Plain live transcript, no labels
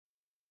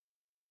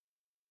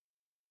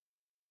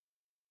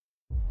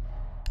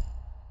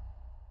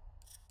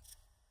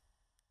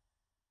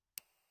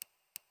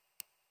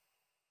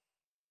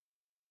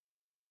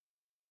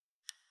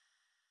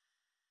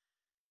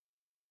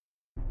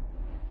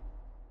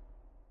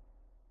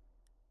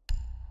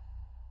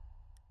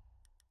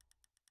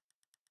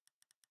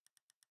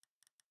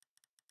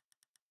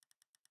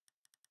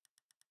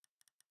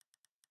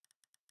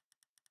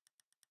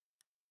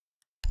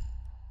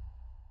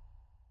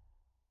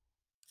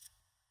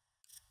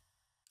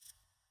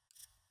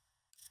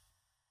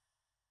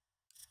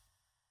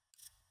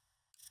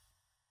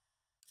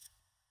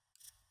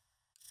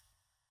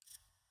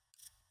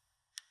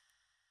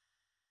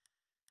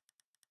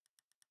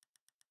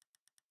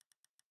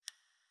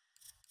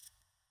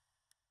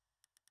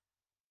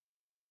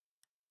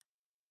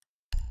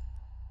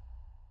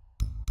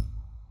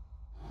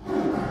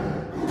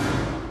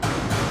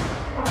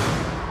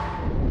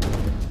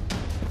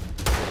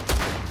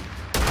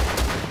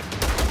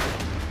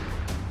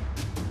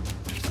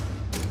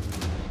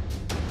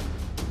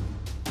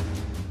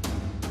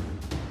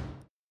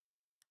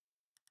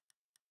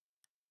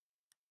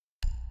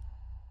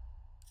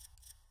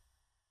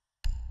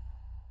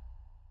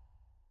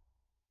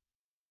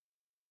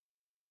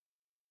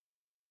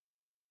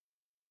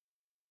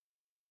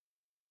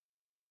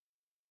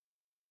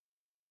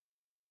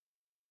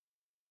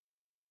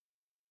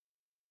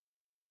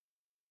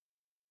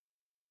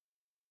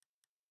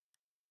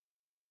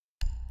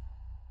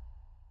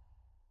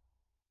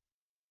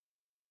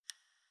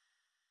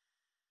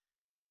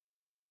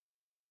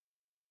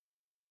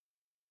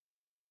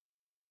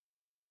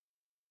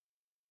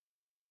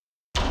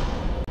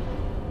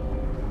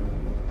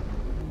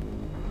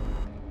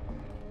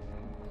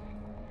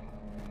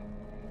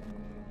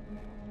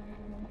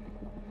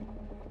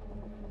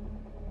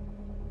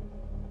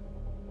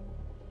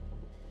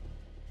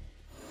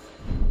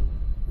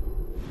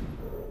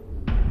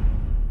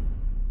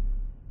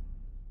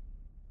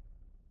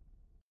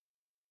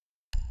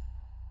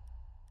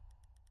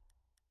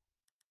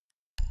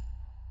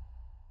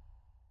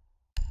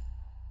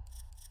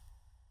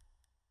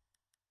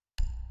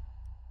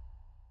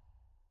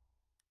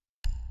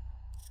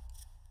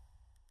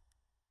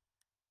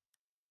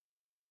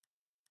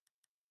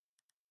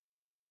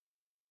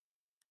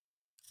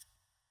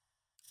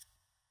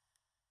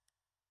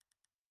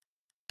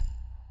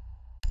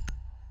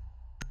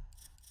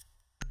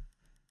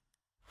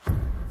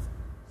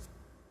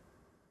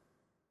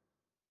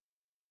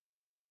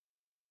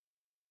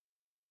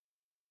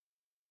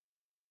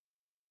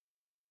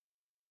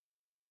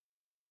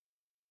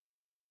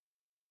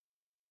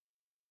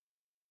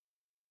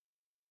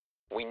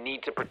We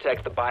need to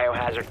protect the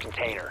biohazard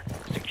container.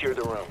 Secure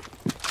the room.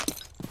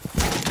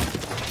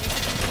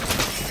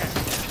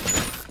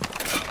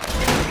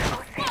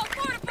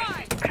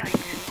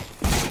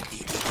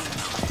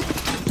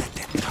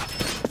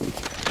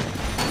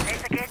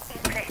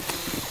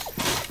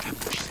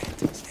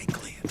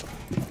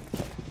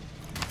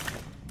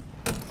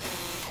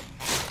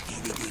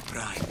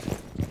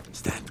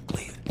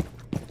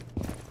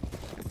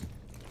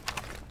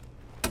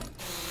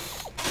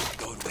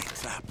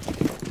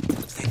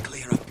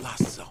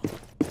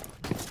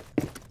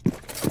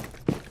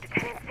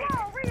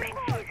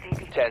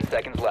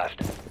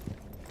 Left.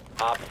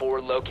 Op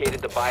 4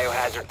 located the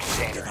biohazard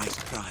container.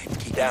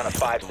 Down to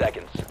 5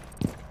 seconds.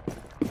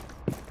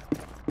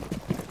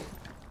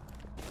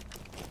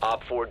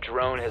 Op 4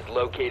 drone has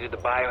located the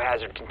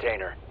biohazard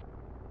container.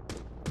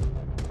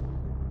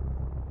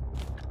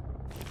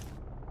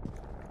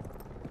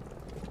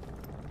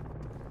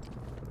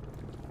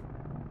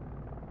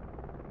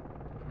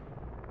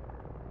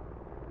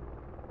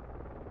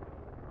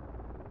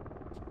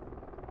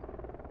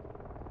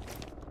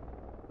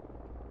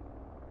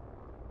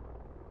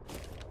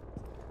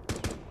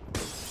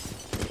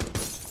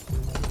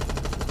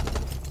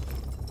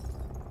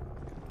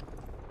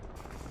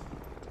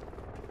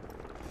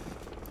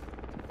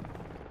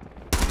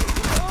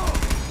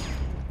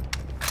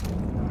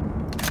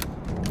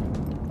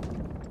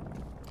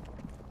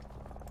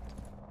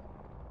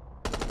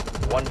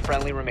 One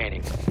friendly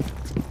remaining.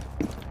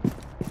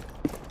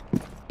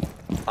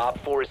 Op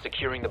 4 is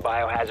securing the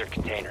biohazard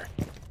container.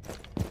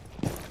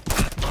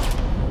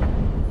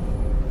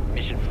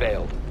 Mission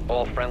failed.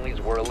 All friendlies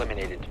were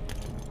eliminated.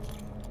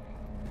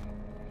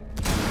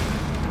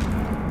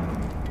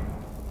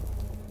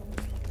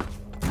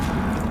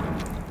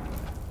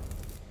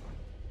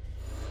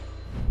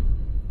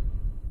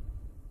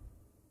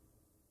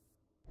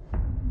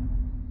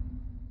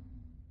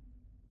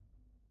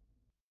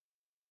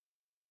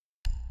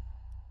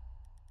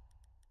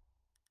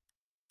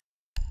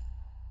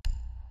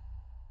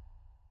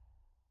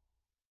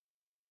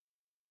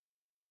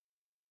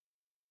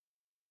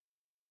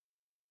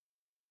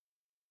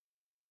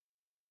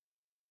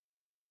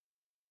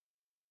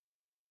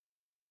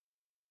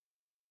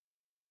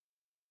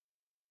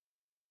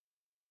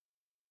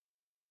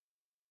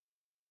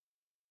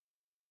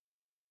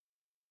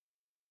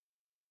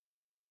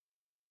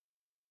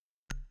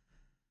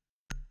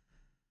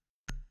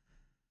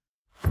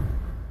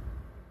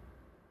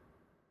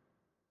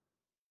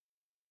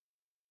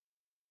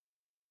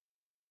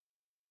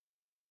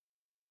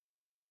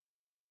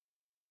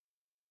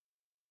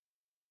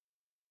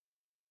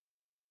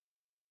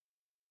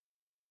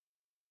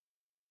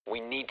 We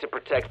need to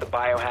protect the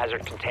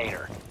biohazard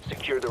container.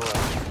 Secure the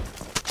room.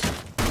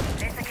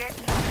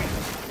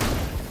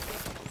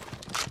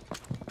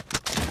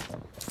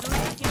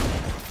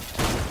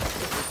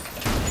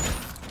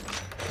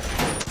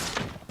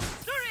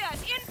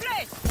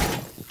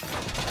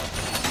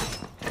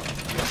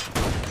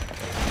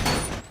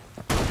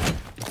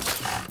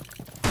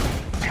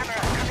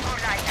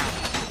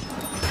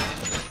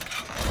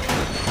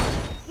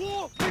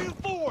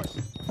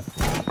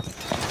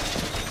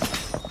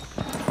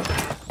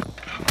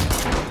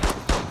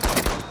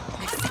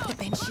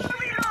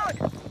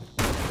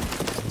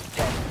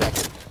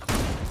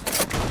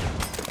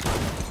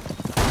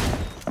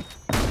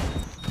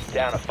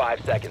 Down to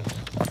 5 seconds.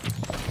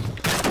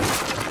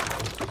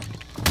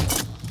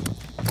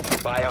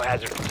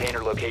 Biohazard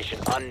container location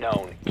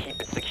unknown.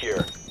 Keep it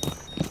secure.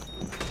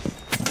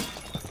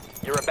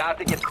 You're about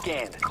to get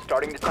scanned.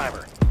 Starting the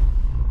timer.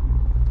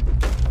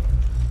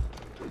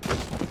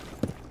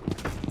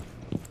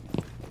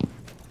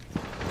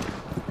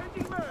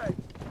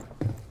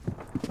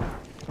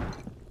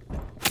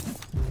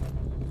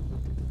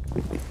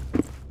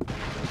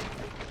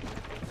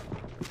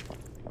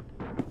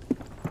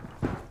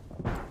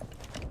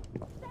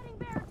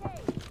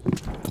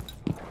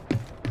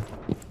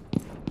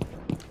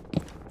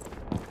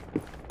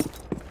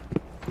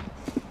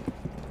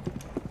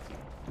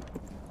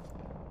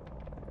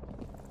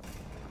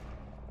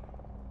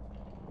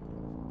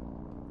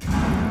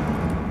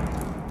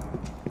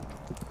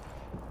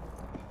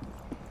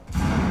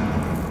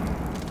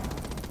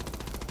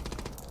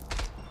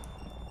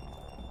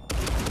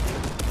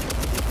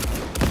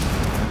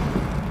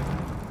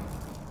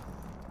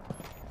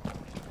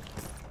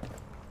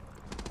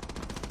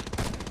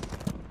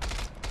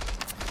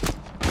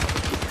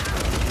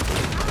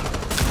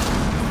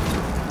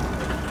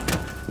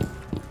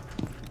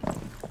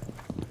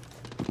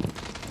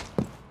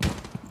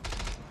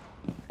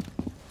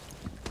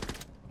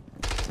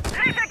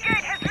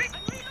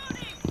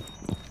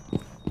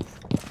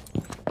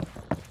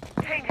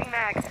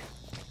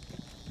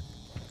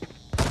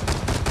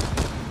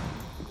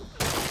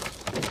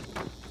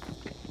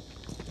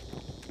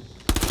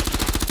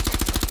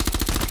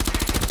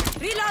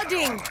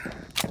 Reloading!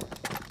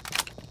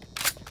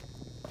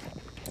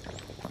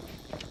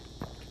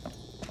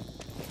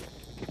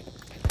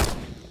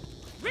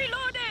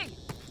 Reloading!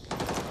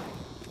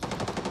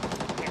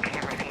 Your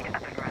camera feed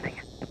up and running.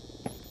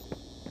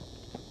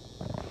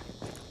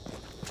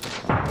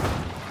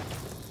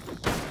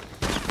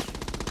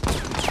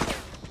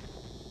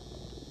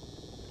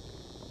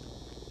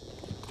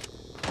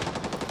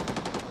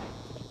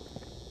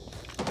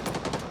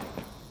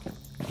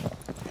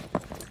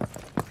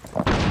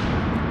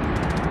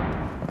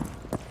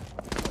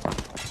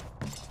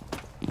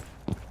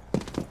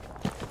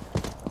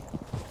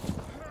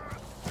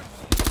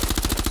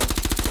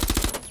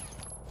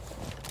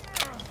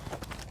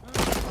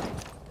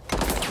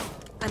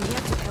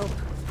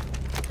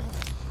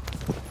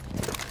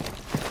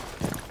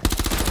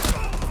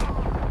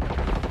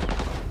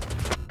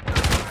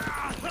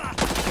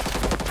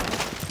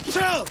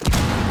 Chill!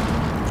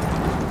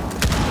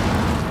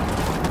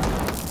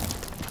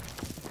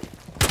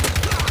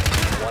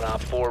 One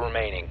op 4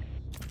 remaining.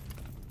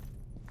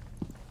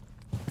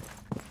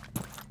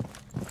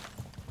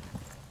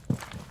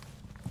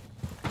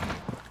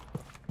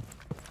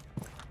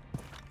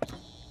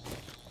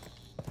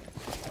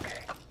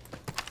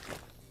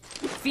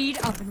 Feed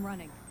up and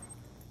running.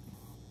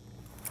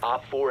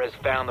 Op 4 has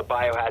found the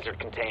biohazard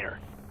container.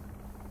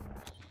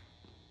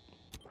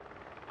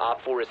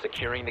 Op 4 is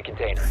securing the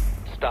container.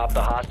 Stop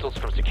the hostiles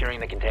from securing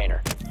the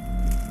container.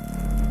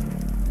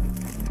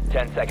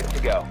 10 seconds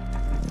to go.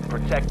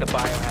 Protect the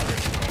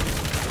biohazard container.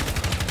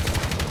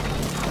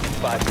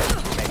 5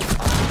 seconds remaining.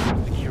 Op 4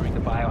 is securing the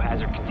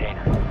biohazard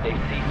container.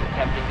 They've ceased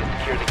attempting to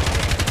secure the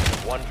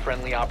container. One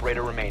friendly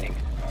operator remaining.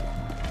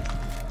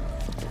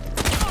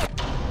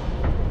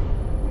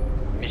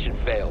 Mission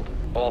failed.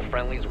 All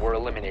friendlies were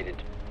eliminated.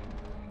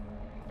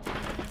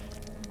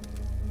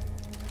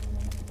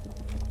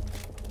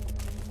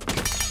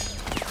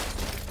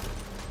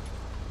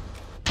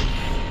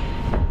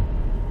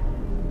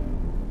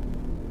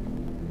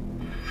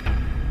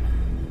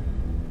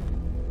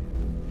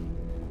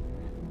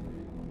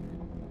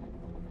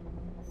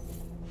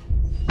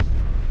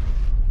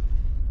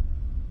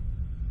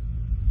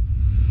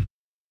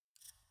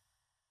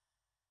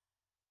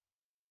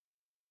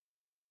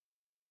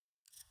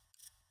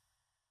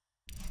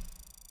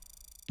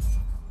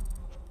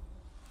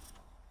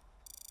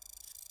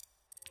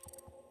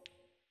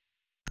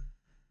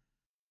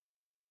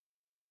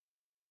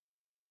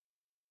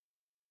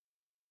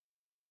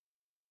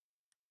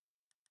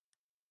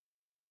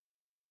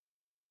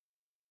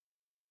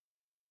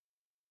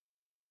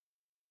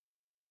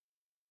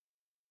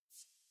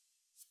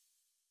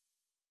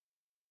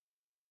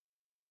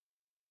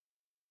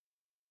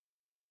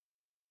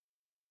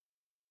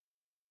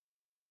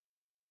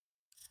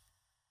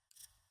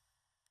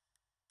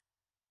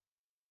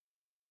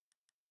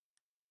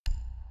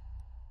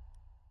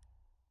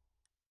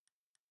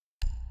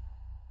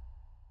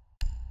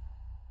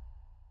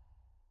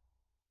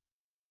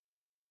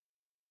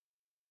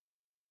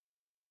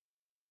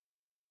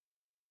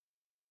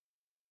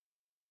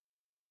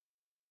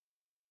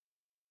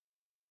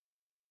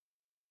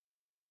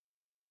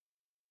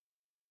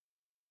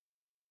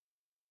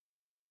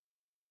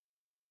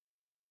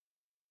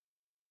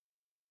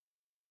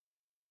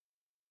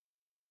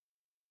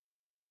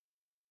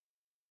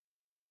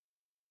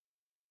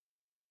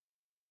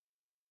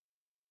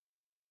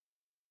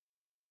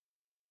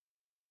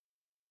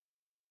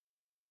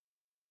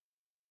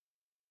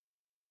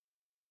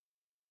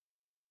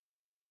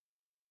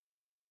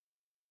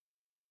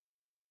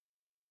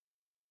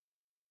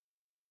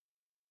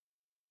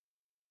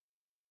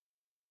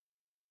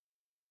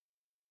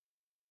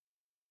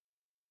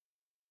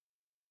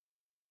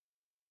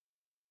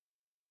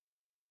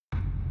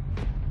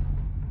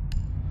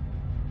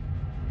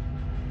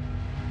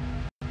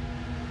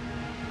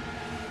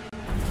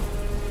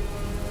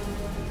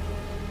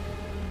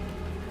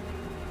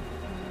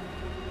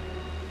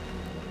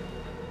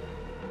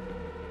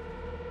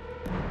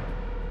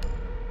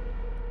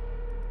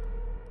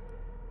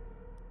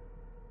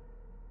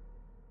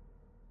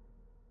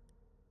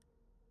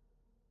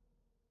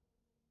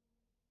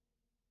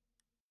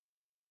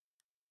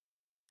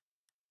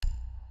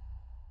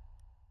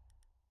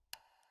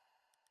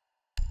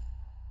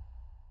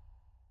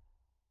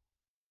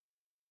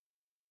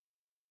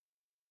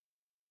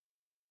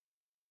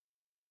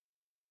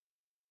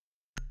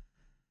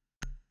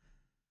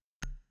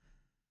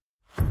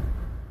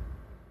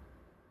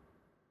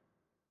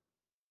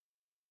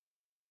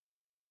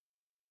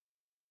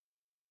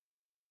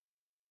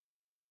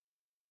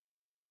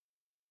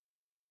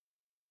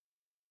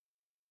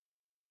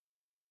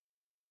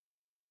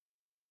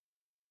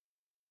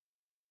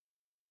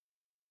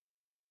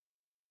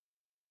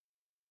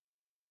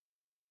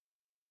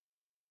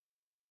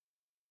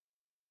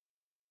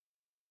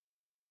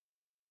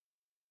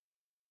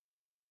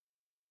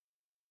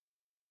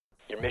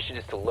 Your mission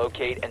is to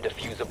locate and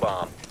defuse a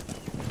bomb.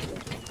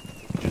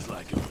 Just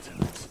like old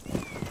times.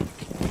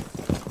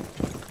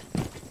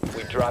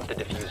 We dropped the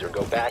diffuser.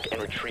 Go back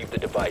and retrieve the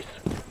device.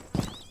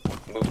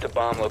 Move to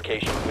bomb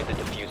location with the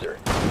diffuser.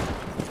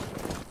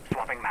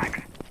 Swapping mags.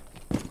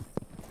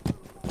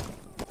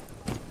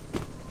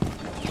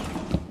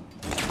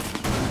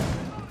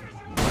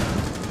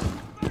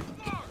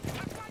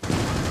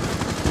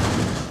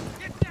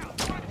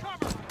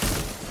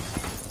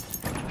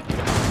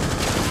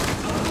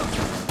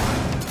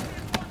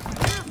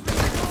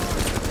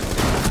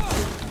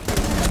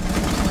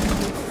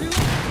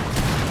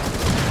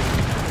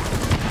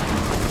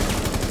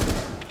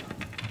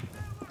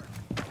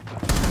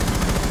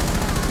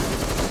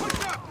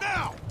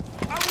 Now!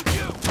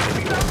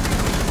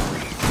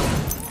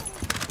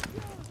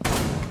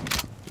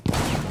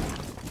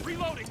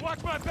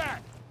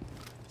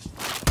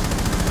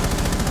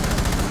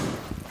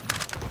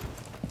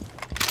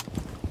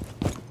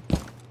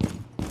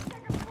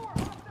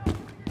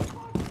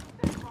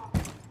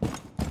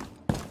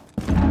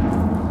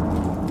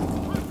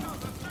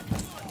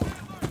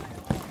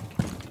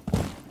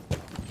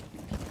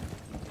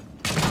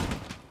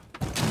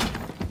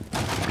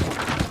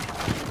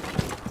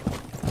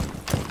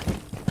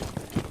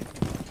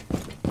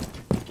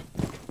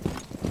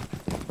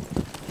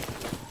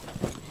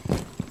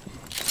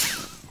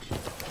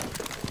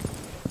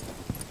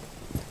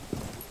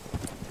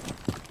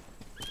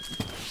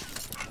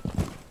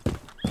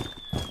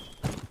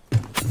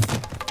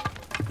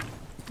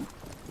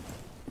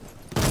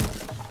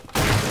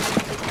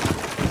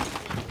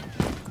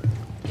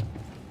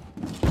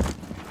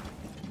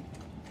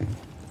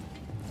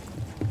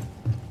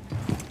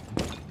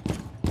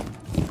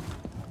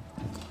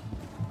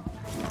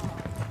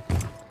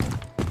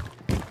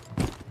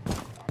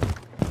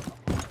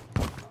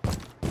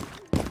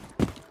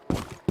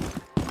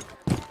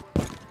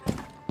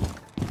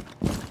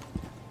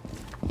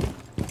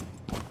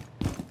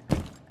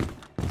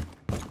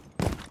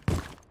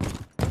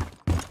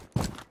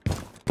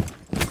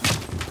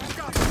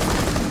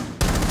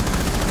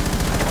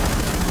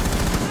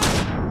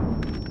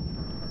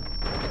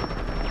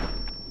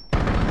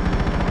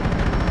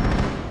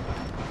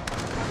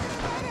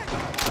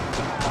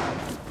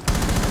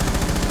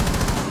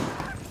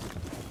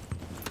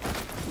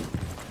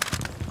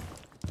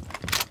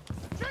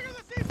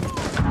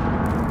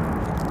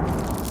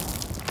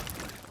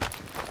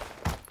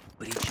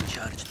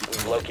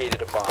 We've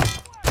located a bomb.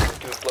 Move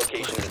to its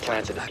location and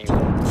plant the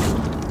diffuser.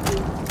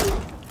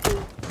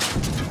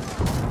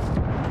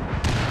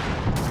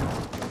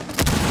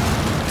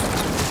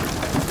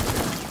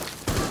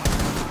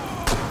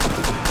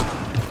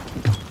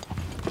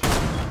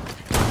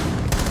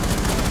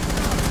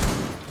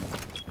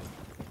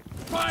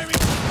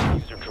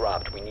 Diffuser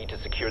dropped. We need to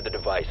secure the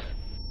device.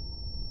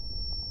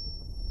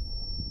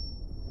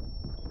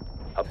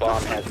 A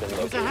bomb has been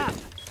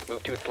located.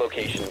 Move to its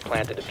location and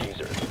plant the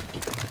diffuser.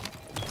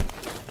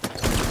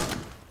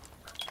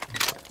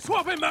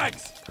 Swapping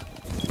mags!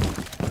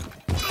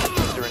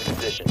 Diffuser in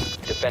position.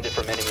 Defend it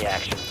from enemy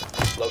action.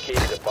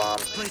 Located a bomb.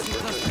 Move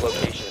to its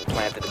location and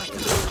plant the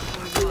diffuser.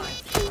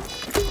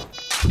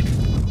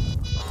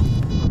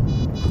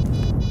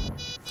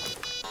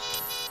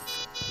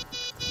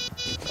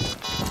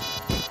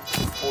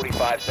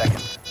 45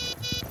 seconds.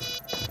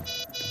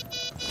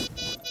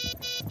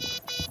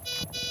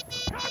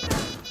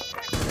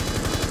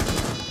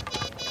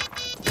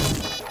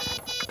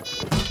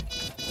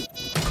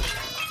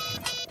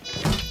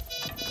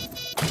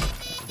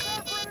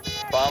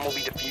 Bomb will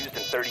be defused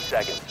in 30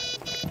 seconds.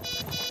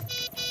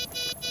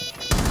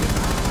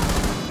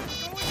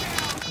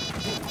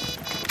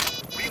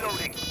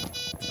 Reloading.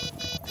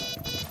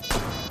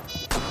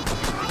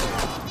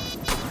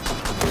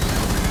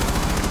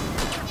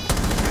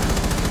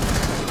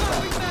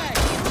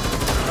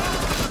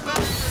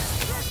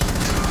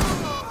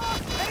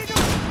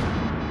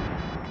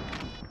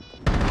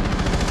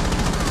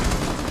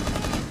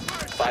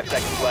 Five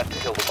seconds left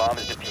until the bomb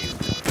is defused.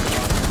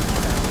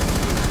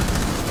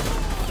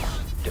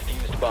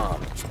 Defused bomb.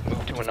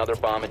 Move to another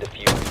bomb and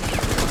defuse.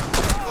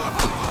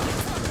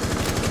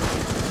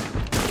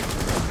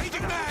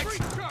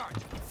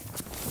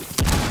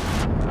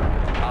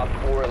 Op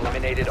 4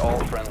 eliminated all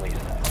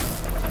friendlies.